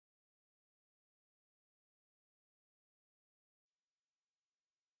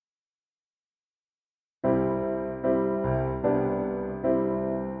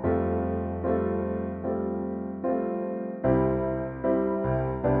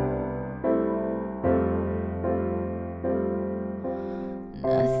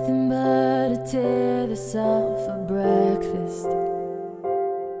myself for breakfast,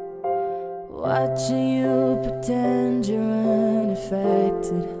 watching you pretend you're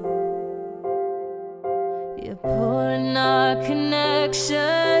unaffected. You're pulling our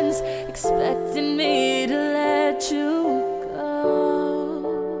connections, expecting me to let you go,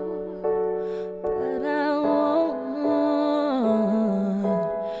 but I won't.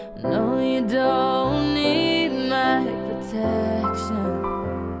 No, you don't need my protection,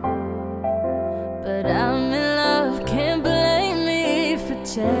 but I'm in love, can't blame me for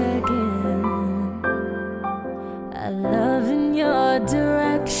checking. I love in your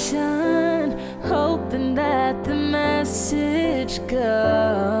direction, hoping that the message goes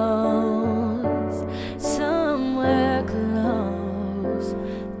somewhere close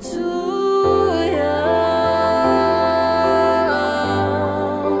to you,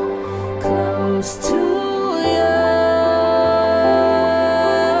 close to you.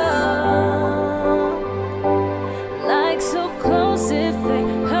 Like so close, if they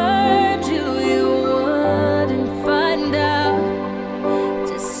heard you, you wouldn't find out.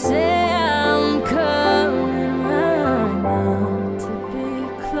 Just say I'm coming right now to be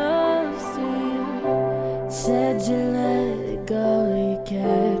close to you. Said you let it go, you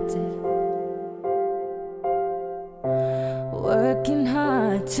kept it. Working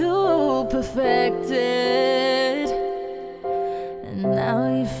hard to perfect it, and now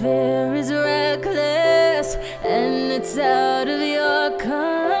your fear is reckless, and it's out of your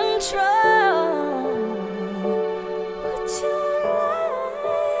control. Would you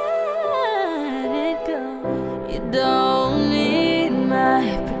let it go? You don't need my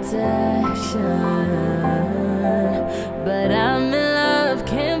protection, but I'm in love,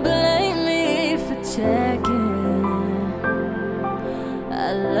 can't blame me for checking.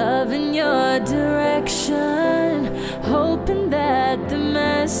 I love in your direction, hoping that the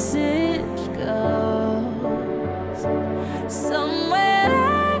message goes somewhere